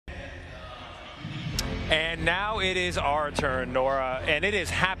And now it is our turn, Nora, and it is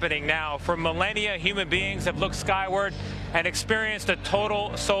happening now. For millennia, human beings have looked skyward and experienced a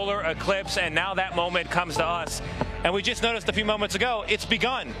total solar eclipse, and now that moment comes to us. And we just noticed a few moments ago, it's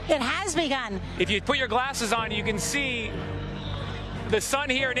begun. It has begun. If you put your glasses on, you can see the sun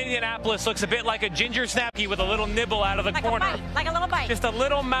here in Indianapolis looks a bit like a ginger snapky with a little nibble out of the corner. A bite, like a little bite. Just a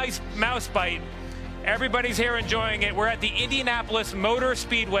little mouse bite. Everybody's here enjoying it. We're at the Indianapolis Motor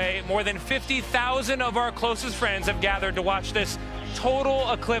Speedway. More than 50,000 of our closest friends have gathered to watch this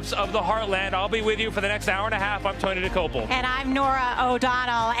total eclipse of the heartland. I'll be with you for the next hour and a half. I'm Tony Dokoupil. And I'm Norah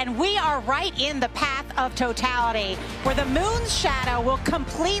O'Donnell. And we are right in the path of totality, where the moon's shadow will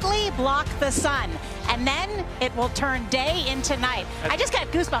completely block the sun. And then it will turn day into night. I just got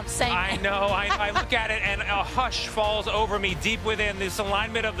goosebumps saying I know. I look at it and a hush falls over me deep within this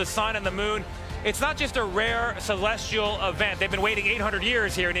alignment of the sun and the moon. It's not just a rare celestial event. They've been waiting 800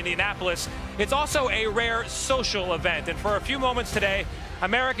 years here in Indianapolis. It's also a rare social event. And for a few moments today,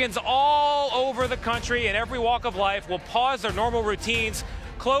 Americans all over the country in every walk of life will pause their normal routines,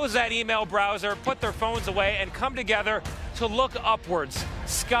 close that email browser, put their phones away, and come together to look upwards,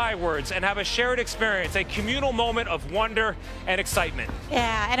 skywards, and have a shared experience, a communal moment of wonder and excitement.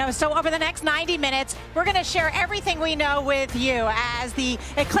 Yeah, and so over the next 90 minutes, we're going to share everything we know with you. As the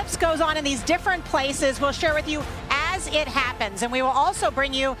eclipse goes on in these different places, we'll share with you as it happens. And we will also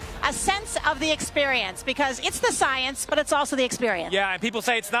bring you a sense of the experience, because it's the science, but it's also the experience. Yeah, and people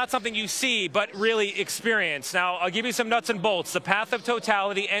say it's not something you see, but really experience. Now, I'll give you some nuts and bolts. The path of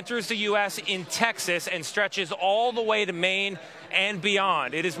totality enters the U.S. in Texas and stretches all the way to Maine and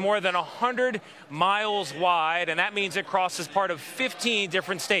beyond. It is more than 100 miles wide, and that means it crosses part of 15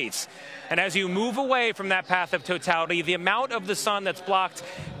 different states. And as you move away from that path of totality, the amount of the sun that's blocked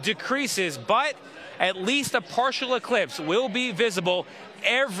decreases, but at least a partial eclipse will be visible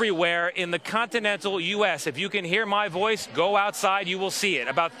everywhere in the continental U.S. If you can hear my voice, go outside, you will see it.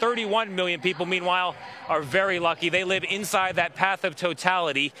 About 31 million people, meanwhile, are very lucky. They live inside that path of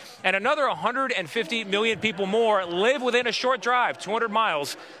totality. And another 150 million people more live within a short drive, 200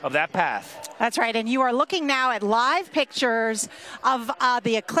 miles of that path. That's right. And you are looking now at live pictures of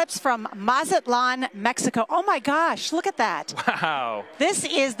the eclipse from Mazatlán, Mexico. Oh, my gosh. Look at that. Wow. This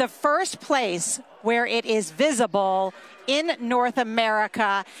is the first place where it is visible in North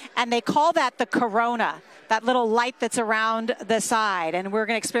America, and they call that the corona, that little light that's around the side. And we're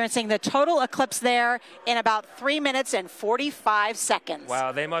experiencing the total eclipse there in about 3 minutes and 45 seconds.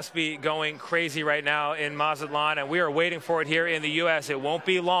 Wow, they must be going crazy right now in Mazatlán, and we are waiting for it here in the U.S. It won't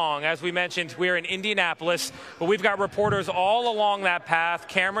be long. As we mentioned, we're in Indianapolis, but we've got reporters all along that path,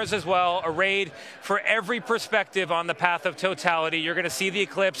 cameras as well, arrayed for every perspective on the path of totality. You're going to see the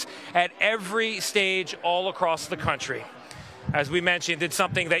eclipse at every stage all across the country. As we mentioned, it's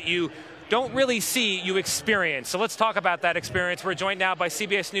something that you don't really see, you experience. So let's talk about that experience. We're joined now by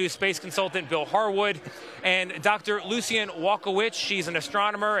CBS News space consultant Bill Harwood and Dr. Lucianne Walkowicz. She's an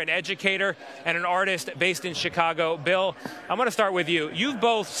astronomer, an educator, and an artist based in Chicago. Bill, I'm going to start with you. You've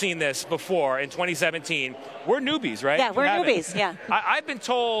both seen this before in 2017. We're newbies, right? Yeah, we're newbies, yeah. I've been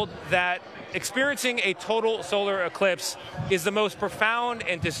told that experiencing a total solar eclipse is the most profound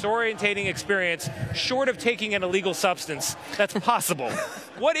and disorientating experience, short of taking an illegal substance, that's possible.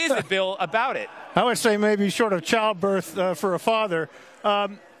 What is it, Bill, about it? I would say maybe short of childbirth for a father.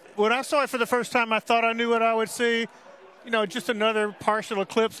 When I saw it for the first time, I thought I knew what I would see. You know, just another partial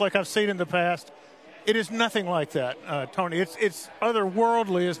eclipse like I've seen in the past. It is nothing like that, Tony. It's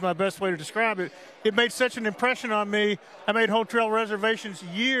otherworldly is my best way to describe it. It made such an impression on me. I made hotel reservations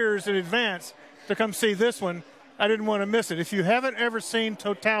years in advance to come see this one. I didn't want to miss it. If you haven't ever seen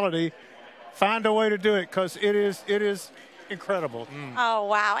totality, find a way to do it, because it is incredible. Oh,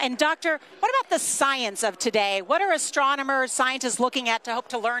 wow. And Doctor, what about the science of today? What are astronomers, scientists looking at to hope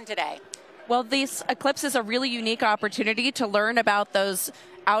to learn today? Well, this eclipse is a really unique opportunity to learn about those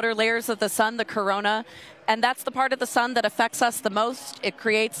outer layers of the sun, the corona, and that's the part of the sun that affects us the most. It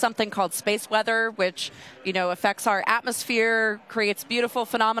creates something called space weather, which, you know, affects our atmosphere, creates beautiful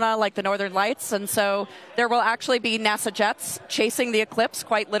phenomena like the northern lights, and so there will actually be NASA jets chasing the eclipse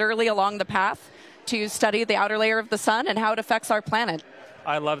quite literally along the path to study the outer layer of the sun and how it affects our planet.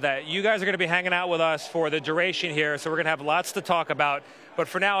 I love that. You guys are going to be hanging out with us for the duration here, so we're going to have lots to talk about. But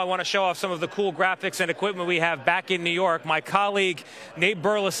for now, I want to show off some of the cool graphics and equipment we have back in New York. My colleague, Nate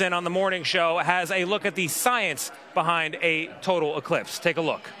Burleson, on the morning show, has a look at the science behind a total eclipse. Take a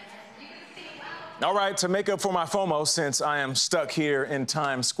look. All right, to make up for my FOMO, since I am stuck here in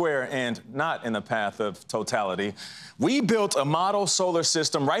Times Square and not in the path of totality, we built a model solar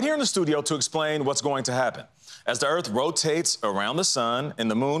system right here in the studio to explain what's going to happen. As the Earth rotates around the sun and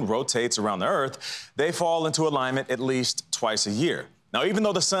the moon rotates around the Earth, they fall into alignment at least twice a year. Now, even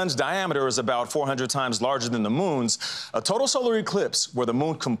though the sun's diameter is about 400 times larger than the moon's, a total solar eclipse where the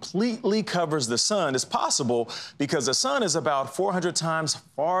moon completely covers the sun is possible because the sun is about 400 times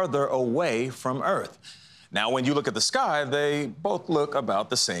farther away from Earth. Now, when you look at the sky, they both look about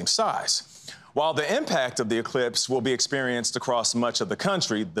the same size. While the impact of the eclipse will be experienced across much of the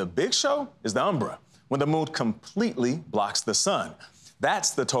country, the big show is the umbra, when the moon completely blocks the sun.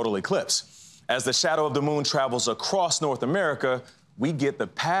 That's the total eclipse. As the shadow of the moon travels across North America, we get the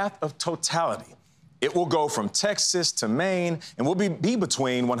path of totality. It will go from Texas to Maine and will be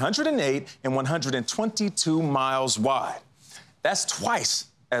between 108 and 122 miles wide. That's twice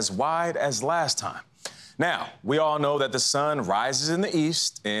as wide as last time. Now, we all know that the sun rises in the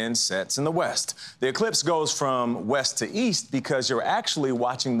east and sets in the west. The eclipse goes from west to east because you're actually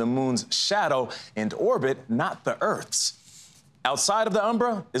watching the moon's shadow and orbit, not the Earth's. Outside of the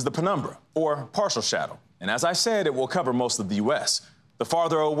umbra is the penumbra, or partial shadow. And as I said, it will cover most of the U.S. The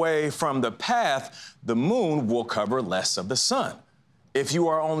farther away from the path, the moon will cover less of the sun. If you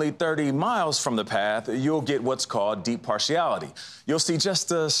are only 30 miles from the path, you'll get what's called deep partiality. You'll see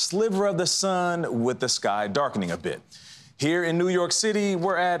just a sliver of the sun with the sky darkening a bit. Here in New York City,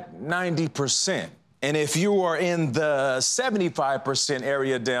 we're at 90%. And if you are in the 75%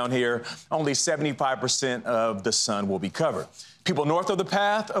 area down here, only 75% of the sun will be covered. People north of the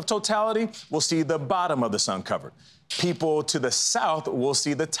path of totality will see the bottom of the sun covered. People to the south will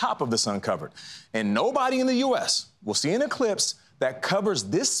see the top of the sun covered. And nobody in the U.S. will see an eclipse that covers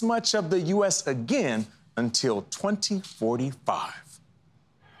this much of the U.S. again until 2045.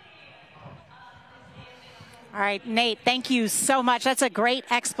 All right, Nate, thank you so much. That's a great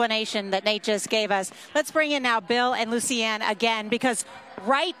explanation that Nate just gave us. Let's bring in now Bill and Lucianne again, because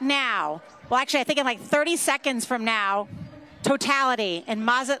right now, well, actually, I think in like 30 seconds from now, totality in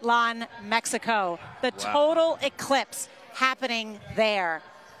Mazatlán, Mexico. The total eclipse happening there.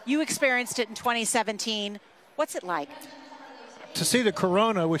 You experienced it in 2017. What's it like? To see the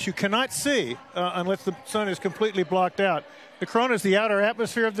corona, which you cannot see unless the sun is completely blocked out. The corona is the outer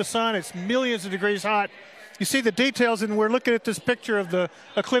atmosphere of the sun. It's millions of degrees hot. You see the details, and we're looking at this picture of the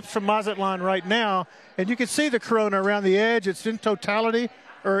eclipse from Mazatlán right now, and you can see the corona around the edge. It's in totality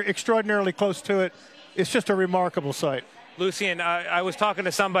or extraordinarily close to it. It's just a remarkable sight. Lucianne, I was talking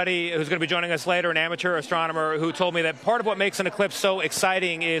to somebody who's going to be joining us later, an amateur astronomer, who told me that part of what makes an eclipse so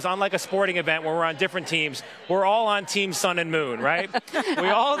exciting is, unlike a sporting event where we're on different teams, we're all on Team Sun and Moon, right?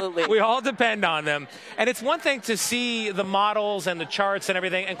 we all depend on them. And it's one thing to see the models and the charts and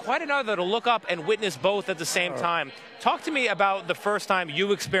everything, and quite another to look up and witness both at the same time. Talk to me about the first time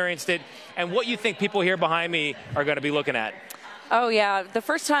you experienced it and what you think people here behind me are going to be looking at. Oh, yeah. The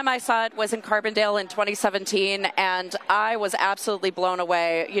first time I saw it was in Carbondale in 2017, and I was absolutely blown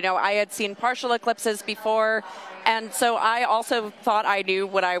away. You know, I had seen partial eclipses before, and so I also thought I knew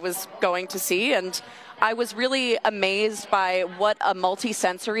what I was going to see, and I was really amazed by what a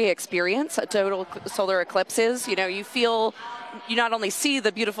multi-sensory experience a total solar eclipse is. You know, you not only see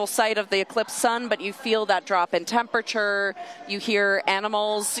the beautiful sight of the eclipsed sun, but you feel that drop in temperature. You hear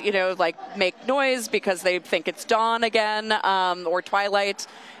animals, you know, like make noise because they think it's dawn again or twilight.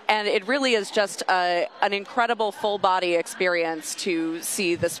 And it really is just an incredible full-body experience to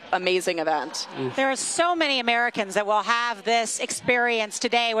see this amazing event. There are so many Americans that will have this experience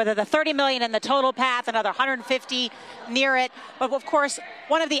today, whether the 30 million in the total path, another 150 near it. But, of course,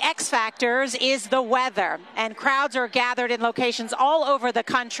 one of the X factors is the weather. And crowds are gathered in locations all over the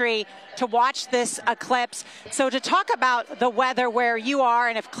country to watch this eclipse. So to talk about the weather where you are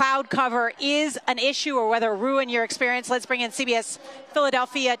and if cloud cover is an issue or whether it ruin your experience, let's bring in CBS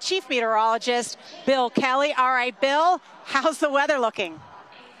Philadelphia Chief Meteorologist Bill Kelly. All right, Bill, how's the weather looking?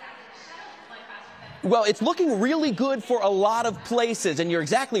 Well, it's looking really good for a lot of places, and you're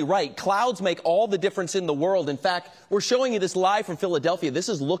exactly right. Clouds make all the difference in the world. In fact, we're showing you this live from Philadelphia. This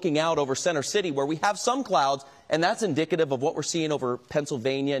is looking out over Center City, where we have some clouds, and that's indicative of what we're seeing over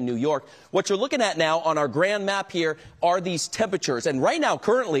Pennsylvania and New York. What you're looking at now on our grand map here are these temperatures, and right now,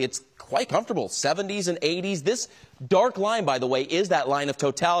 currently, it's quite comfortable, 70s and 80s. This dark line, by the way, is that line of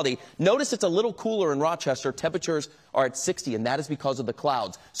totality. Notice it's a little cooler in Rochester. Temperatures are at 60, and that is because of the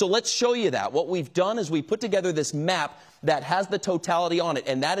clouds. So let's show you that. What we've done is we put together this map that has the totality on it,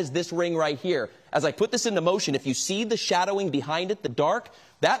 and that is this ring right here. As I put this into motion, if you see the shadowing behind it, the dark,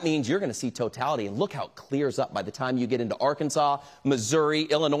 that means you're going to see totality. And look how it clears up by the time you get into Arkansas, Missouri,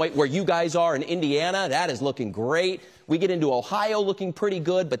 Illinois, where you guys are in Indiana. That is looking great. We get into Ohio looking pretty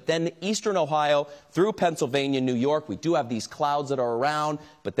good, but then eastern Ohio through Pennsylvania, New York, we do have these clouds that are around,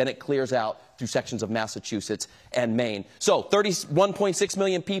 but then it clears out through sections of Massachusetts and Maine. So 31.6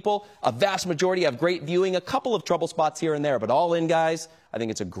 million people, a vast majority have great viewing, a couple of trouble spots here and there, but all in, guys, I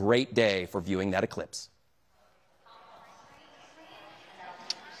think it's a great day for viewing that eclipse.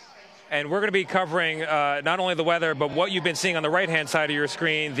 And we're going to be covering not only the weather, but what you've been seeing on the right-hand side of your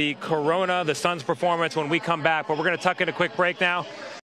screen, the corona, the sun's performance when we come back. But we're going to tuck in a quick break now.